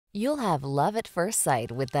You'll have love at first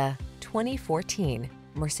sight with the 2014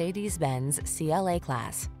 Mercedes-Benz CLA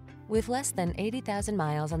class. With less than 80,000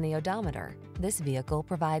 miles on the odometer, this vehicle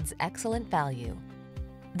provides excellent value.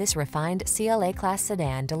 This refined CLA class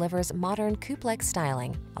sedan delivers modern coupe-like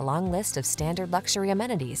styling, a long list of standard luxury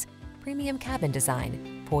amenities, premium cabin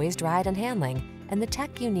design, poised ride and handling, and the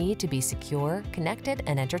tech you need to be secure, connected,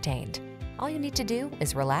 and entertained. All you need to do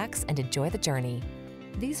is relax and enjoy the journey.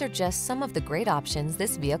 These are just some of the great options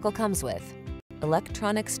this vehicle comes with: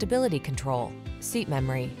 electronic stability control, seat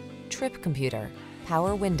memory, trip computer,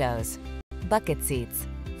 power windows, bucket seats,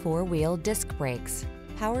 four-wheel disc brakes,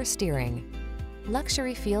 power steering.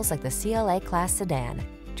 Luxury feels like the CLA class sedan.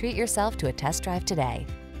 Treat yourself to a test drive today.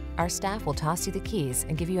 Our staff will toss you the keys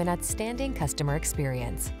and give you an outstanding customer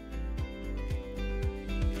experience.